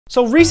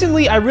So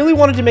recently, I really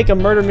wanted to make a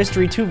Murder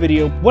Mystery 2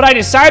 video. What I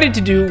decided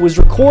to do was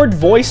record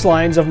voice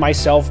lines of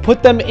myself,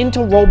 put them into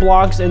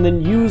Roblox, and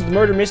then use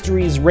Murder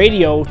Mystery's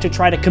radio to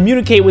try to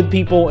communicate with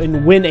people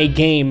and win a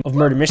game of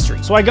Murder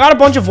Mystery. So I got a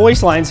bunch of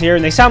voice lines here,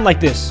 and they sound like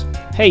this.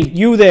 Hey,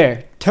 you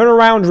there. Turn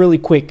around really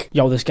quick.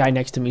 Yo, this guy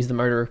next to me is the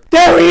murderer.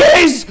 There he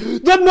is!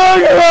 The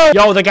murderer!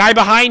 Yo, the guy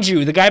behind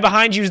you. The guy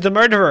behind you is the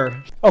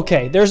murderer.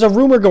 Okay, there's a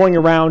rumor going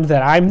around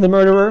that I'm the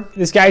murderer.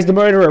 This guy's the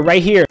murderer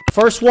right here.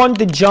 First one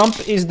to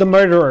jump is the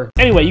murderer.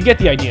 Anyway, you get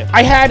the idea.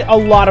 I had a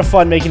lot of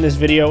fun making this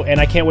video,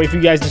 and I can't wait for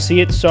you guys to see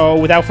it. So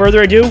without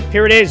further ado,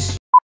 here it is.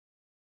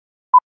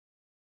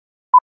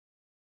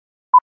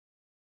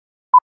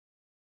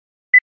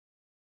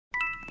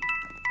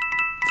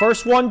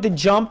 First one to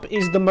jump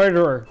is the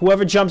murderer.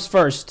 Whoever jumps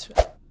first.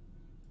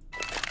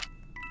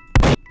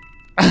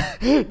 Dang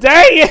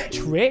it!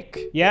 Trick.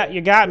 Yeah,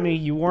 you got me.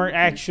 You weren't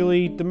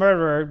actually the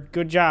murderer.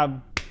 Good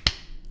job.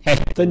 Hey.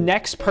 The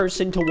next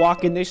person to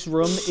walk in this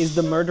room is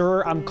the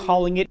murderer. I'm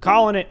calling it.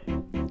 Calling it.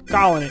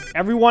 Calling it.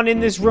 Everyone in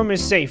this room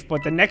is safe,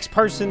 but the next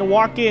person to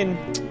walk in,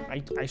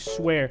 I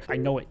swear, I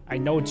know it. I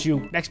know it's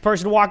you. Next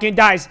person to walk in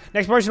dies.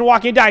 Next person to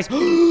walk in dies.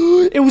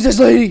 It was this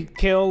lady.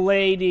 Kill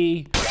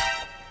lady.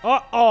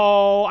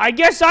 Uh-oh, I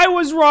guess I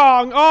was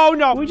wrong. Oh,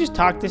 no. Can we just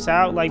talk this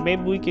out? Like,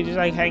 maybe we could just,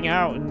 like, hang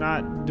out and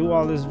not do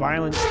all this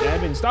violent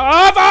stabbing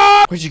stuff.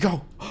 Oh! Where'd you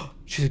go?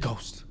 She's a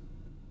ghost.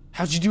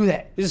 How'd you do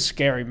that? This is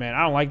scary, man.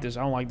 I don't like this.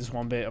 I don't like this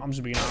one bit. I'm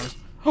just being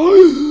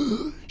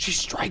honest. She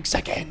strikes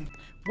again.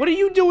 What are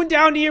you doing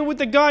down here with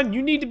the gun?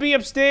 You need to be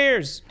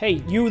upstairs.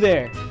 Hey, you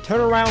there.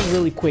 Turn around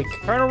really quick.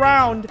 Turn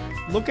around.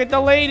 Look at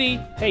the lady.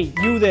 Hey,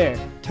 you there.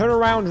 Turn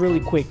around really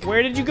quick.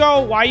 Where did you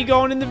go? Why are you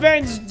going in the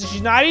vents?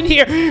 She's not in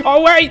here.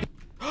 Oh, wait.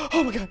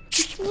 Oh, my God.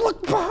 Just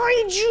look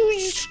behind you, you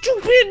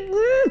stupid.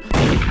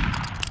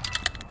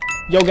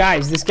 Yo,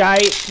 guys, this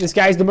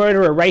guy's the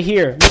murderer right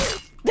here.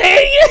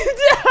 Dang it.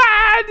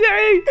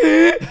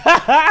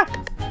 Dang.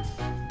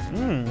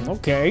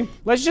 Okay.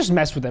 Let's just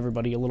mess with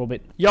everybody a little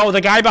bit. Yo,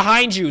 the guy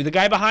behind you. The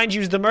guy behind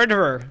you is the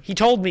murderer. He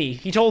told me.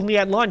 He told me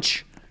at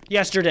lunch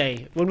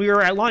yesterday when we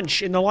were at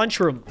lunch in the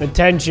lunchroom. The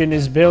tension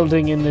is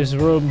building in this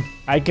room.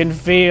 I can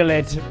feel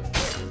it.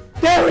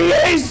 There he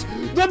is!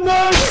 The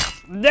murderer!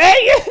 Dang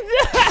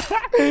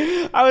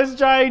it! I was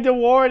trying to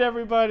warn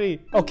everybody.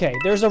 Okay,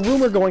 there's a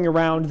rumor going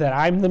around that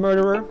I'm the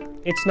murderer.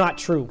 It's not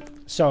true.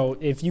 So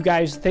if you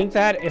guys think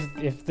that,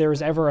 if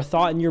there's ever a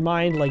thought in your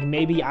mind, like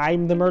maybe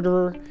I'm the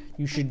murderer,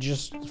 you should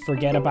just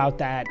forget about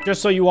that.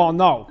 Just so you all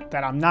know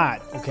that I'm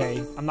not,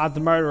 okay? I'm not the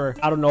murderer.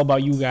 I don't know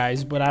about you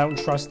guys, but I don't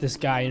trust this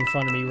guy in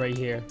front of me right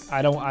here.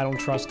 I don't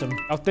trust him.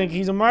 I'll think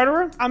he's a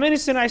murderer? I'm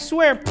innocent, I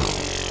swear.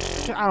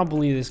 I don't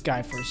believe this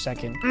guy for a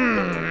second.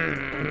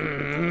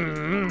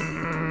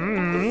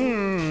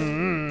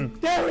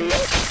 There he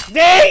is!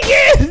 Dang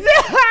it!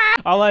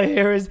 All I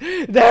hear is,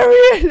 there he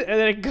is! And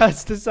then it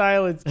cuts to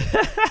silence.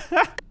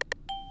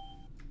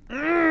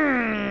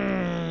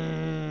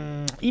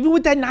 Even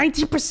with that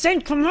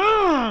 90%, come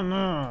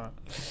on!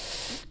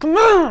 Come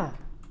on!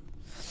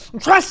 I'm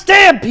trying to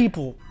stab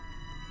people!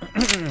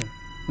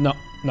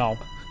 No.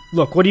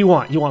 Look, what do you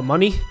want? You want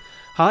money?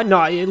 Huh?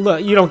 No,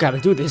 look, you don't gotta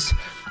do this.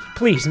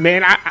 Please,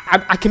 man,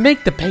 I can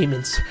make the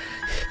payments.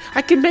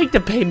 I can make the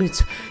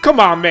payments. Come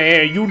on,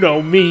 man. You know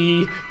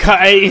me.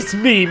 It's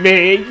me,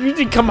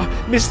 man. Come on,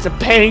 Mr.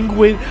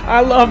 Penguin.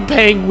 I love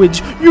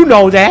penguins. You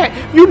know that.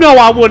 You know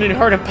I wouldn't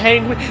hurt a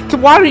penguin.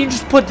 Why don't you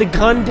just put the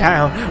gun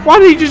down? Why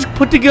don't you just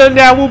put the gun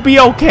down? We'll be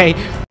okay.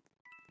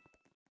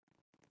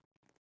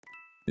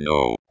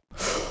 No.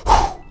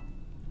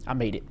 I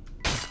made it.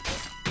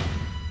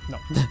 No.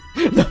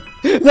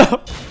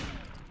 No.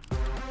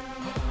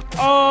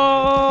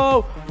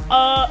 Oh.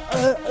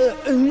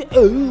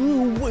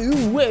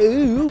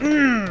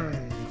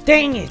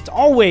 Dang it,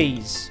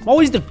 always. I'm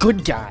always the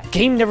good guy.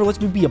 Game never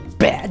lets me be a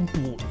bad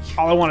boy.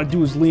 All I want to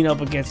do is lean up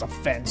against a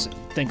fence and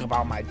think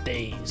about my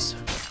days.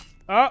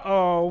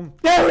 Uh-oh.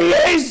 There he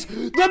is!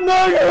 The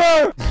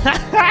murderer!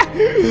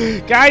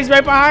 Guys,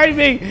 right behind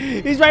me!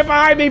 He's right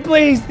behind me,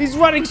 please! He's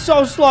running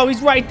so slow.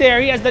 He's right there.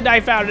 He has the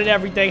knife out and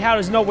everything. How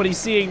does nobody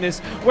seeing this?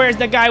 Where's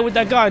the guy with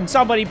the gun?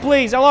 Somebody,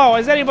 please. Hello,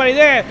 is anybody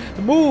there?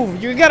 Move.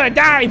 You're gonna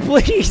die,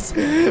 please.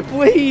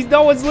 Please,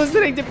 no one's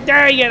listening to me.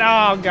 Dang it.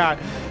 Oh, God.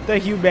 The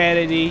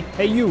humanity.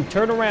 Hey, you,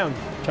 turn around.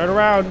 Turn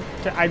around.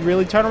 I'd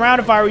really turn around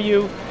if I were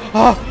you.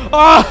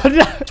 Oh,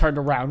 no. Turned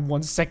around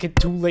 1 second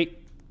too late.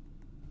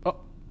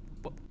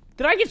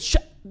 Did I get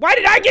shot? Why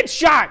did I get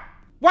shot?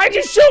 Why'd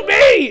you shoot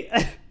me?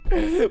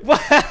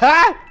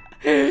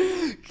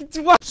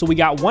 So we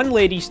got one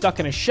lady stuck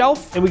in a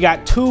shelf, and we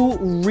got two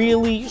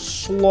really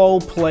slow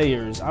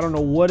players. I don't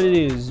know what it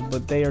is,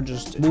 but they are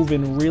just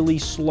moving really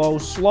slow,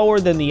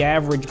 slower than the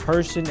average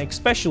person,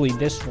 especially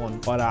this one.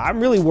 But I'm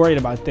really worried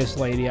about this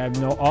lady. I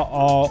have no,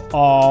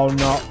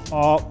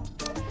 no.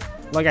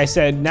 Like I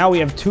said, now we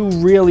have two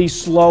really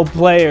slow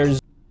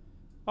players.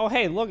 Oh,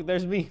 hey, look,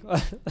 there's me.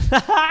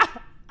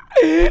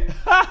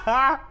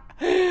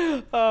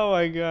 Oh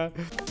my God.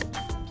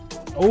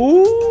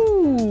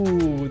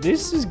 Ooh,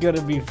 this is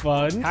gonna be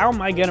fun. How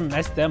am I gonna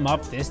mess them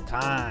up this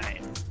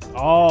time?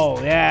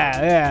 Oh,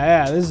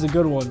 yeah. This is a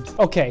good one.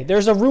 Okay,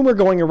 there's a rumor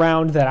going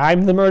around that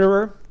I'm the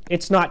murderer.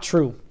 It's not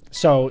true.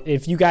 So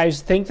if you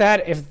guys think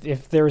that,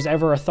 if there's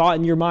ever a thought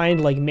in your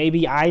mind, like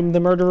maybe I'm the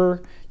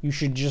murderer, you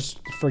should just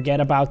forget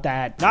about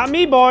that. Not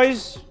me,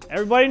 boys.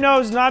 Everybody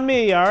knows, not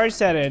me. I already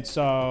said it,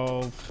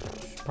 so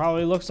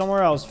probably look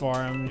somewhere else for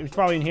him. He's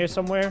probably in here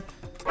somewhere.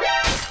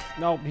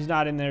 Nope, he's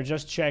not in there.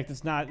 Just checked.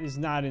 It's not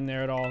in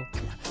there at all.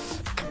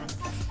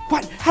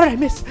 What? How did I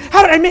miss?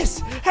 How did I miss?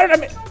 How did I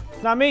miss?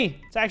 It's not me.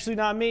 It's actually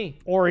not me.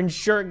 Orange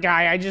shirt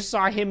guy. I just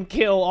saw him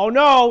kill. Oh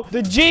no.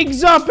 The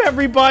jig's up,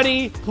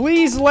 everybody.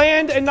 Please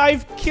land a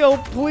knife kill.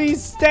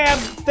 Please stab.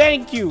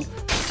 Thank you.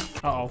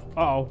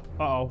 Uh-oh.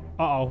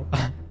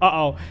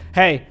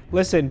 Hey,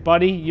 listen,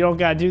 buddy. You don't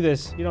gotta do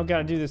this. You don't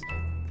gotta do this.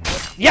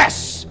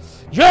 Yes!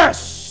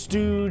 Yes,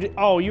 dude.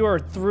 Oh, you are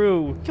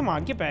through. Come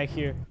on, get back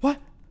here. What?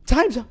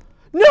 Time's up.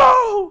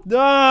 No!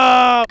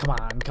 No!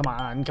 Come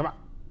on.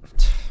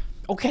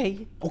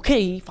 Okay,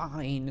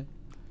 fine.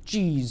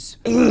 Jeez.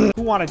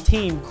 Who on a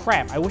team?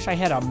 Crap, I wish I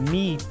had a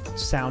me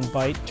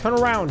soundbite. Turn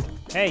around.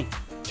 Hey,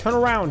 turn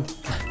around.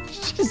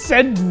 She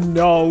said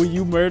no,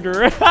 you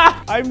murderer.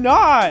 I'm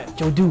not.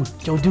 Joe, dude,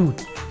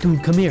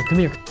 come here.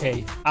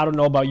 Hey, I don't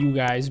know about you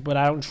guys, but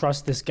I don't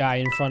trust this guy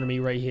in front of me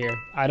right here.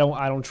 I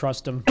don't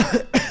trust him.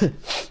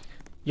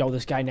 Yo,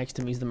 this guy next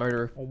to me is the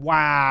murderer.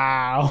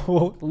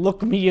 Wow.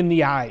 Look me in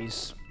the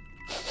eyes.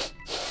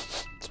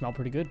 Smell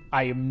pretty good.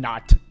 I am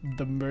not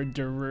the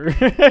murderer.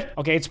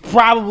 Okay, it's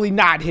probably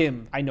not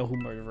him. I know who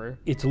murderer.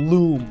 It's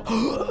Loom.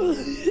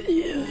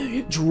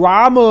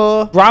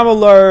 Drama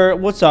alert.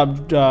 What's up,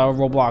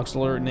 Roblox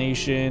Alert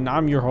Nation?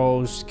 I'm your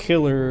host,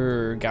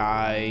 Killer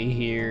Guy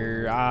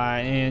here.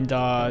 And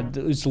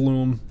it's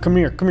Loom. Come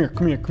here.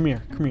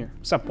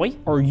 What's up, wait?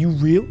 Are you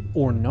real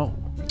or no?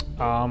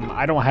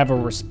 I don't have a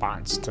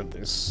response to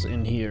this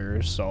in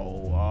here,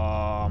 so,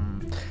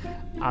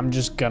 I'm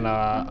just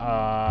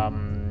gonna,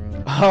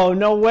 oh,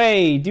 no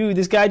way. Dude,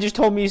 this guy just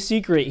told me a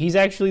secret. He's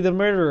actually the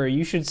murderer.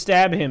 You should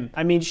stab him.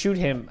 I mean, shoot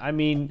him. I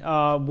mean,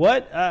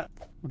 what?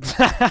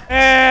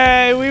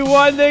 Hey, we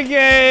won the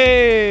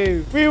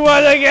game.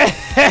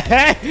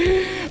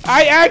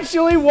 I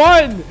actually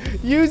won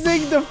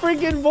using the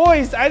freaking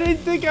voice. I didn't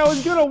think I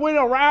was gonna win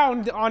a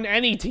round on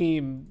any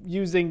team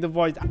using the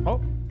voice.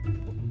 Oh,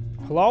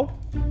 hello?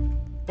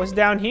 What's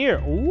down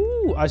here?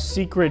 Ooh, a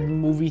secret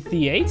movie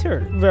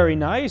theater. Very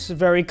nice,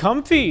 very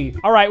comfy.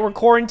 All right, we're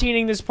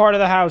quarantining this part of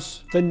the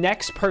house. The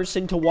next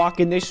person to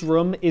walk in this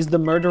room is the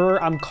murderer.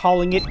 I'm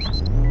calling it.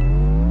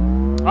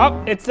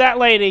 Oh, it's that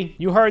lady.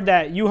 You heard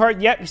that. You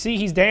heard, yep, see,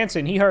 he's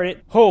dancing. He heard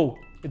it. Who?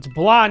 It's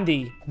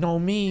Blondie. No,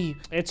 me.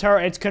 It's her,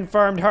 it's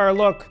confirmed her,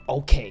 look.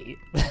 Okay.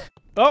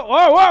 Oh,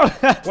 whoa.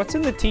 What's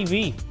in the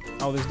TV?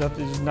 Oh, there's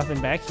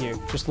nothing back here.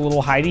 Just a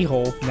little hidey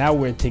hole. Now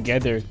we're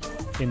together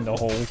in the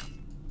hole.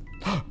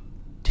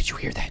 Did you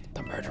hear that?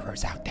 The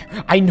murderer's out there.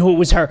 I knew it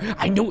was her.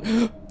 I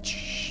knew.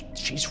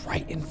 She's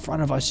right in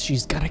front of us.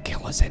 She's gonna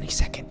kill us any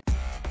second.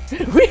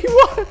 We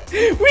won!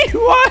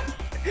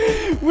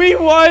 We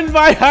won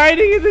by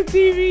hiding in the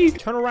TV.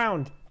 Turn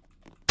around.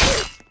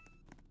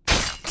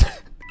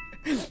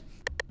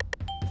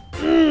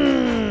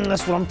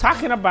 That's what I'm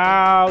talking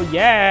about.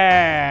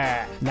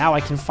 Yeah. Now I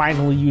can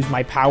finally use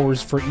my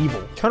powers for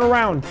evil. Turn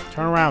around.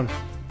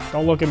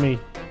 Don't look at me.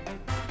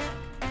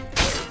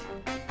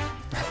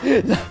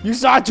 You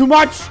saw too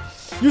much!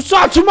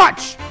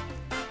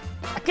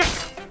 I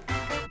can't.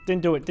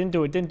 Didn't do it. I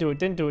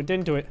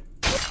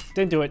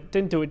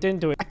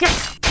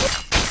can't.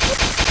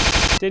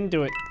 Didn't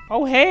do it.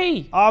 Oh,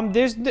 hey.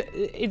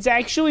 It's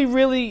actually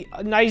really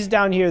nice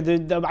down here.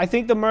 I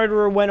think the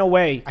murderer went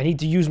away. I need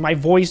to use my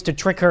voice to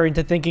trick her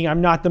into thinking I'm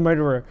not the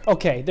murderer.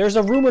 Okay, there's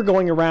a rumor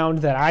going around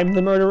that I'm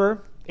the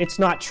murderer. It's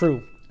not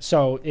true.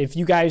 So if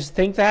you guys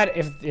think that,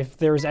 if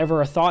there's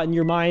ever a thought in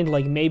your mind,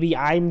 like maybe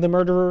I'm the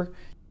murderer,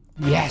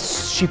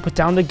 yes, she put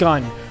down the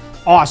gun.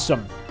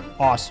 Awesome.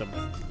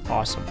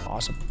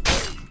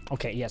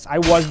 Okay, yes, I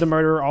was the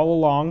murderer all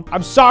along.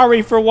 I'm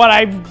sorry for what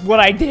I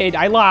did.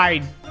 I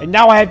lied. And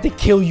now I have to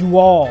kill you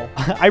all.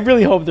 I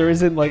really hope there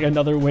isn't like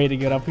another way to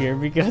get up here,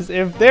 because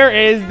if there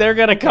is, they're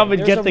gonna come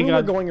and get the gun. There's a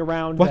rumor going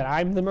around that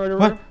I'm the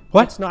murderer.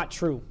 What? It's not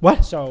true.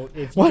 What? So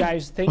if you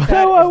guys think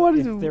that,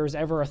 if there's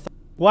ever a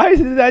why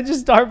did that just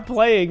start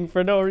playing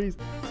for no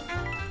reason?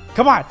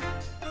 Come on.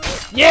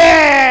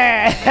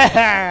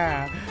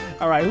 Yeah!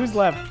 All right, who's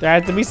left? There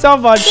has to be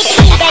someone.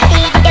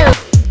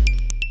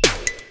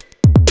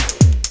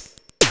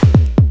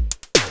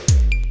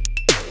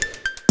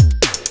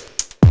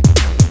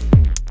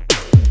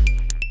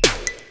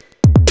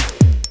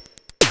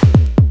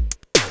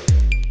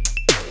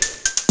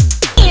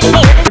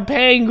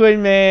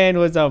 Penguin Man,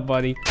 what's up,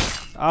 buddy?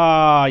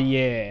 Oh,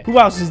 yeah. Who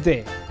else is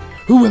there?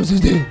 You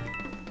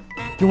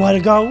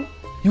wanna go?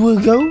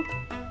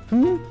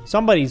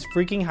 Somebody's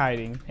freaking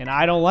hiding, and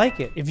I don't like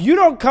it. If you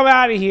don't come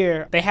out of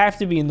here, they have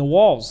to be in the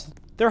walls.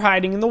 They're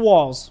hiding in the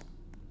walls.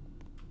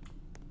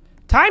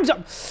 Time's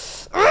up.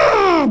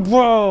 Ugh,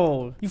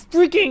 bro, you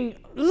freaking.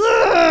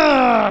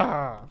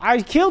 Ugh.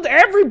 I killed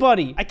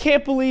everybody. I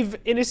can't believe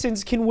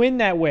innocents can win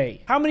that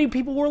way. How many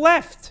people were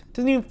left?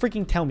 Doesn't even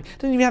freaking tell me.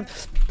 Doesn't even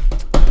have...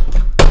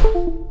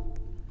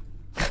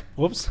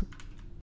 Whoops.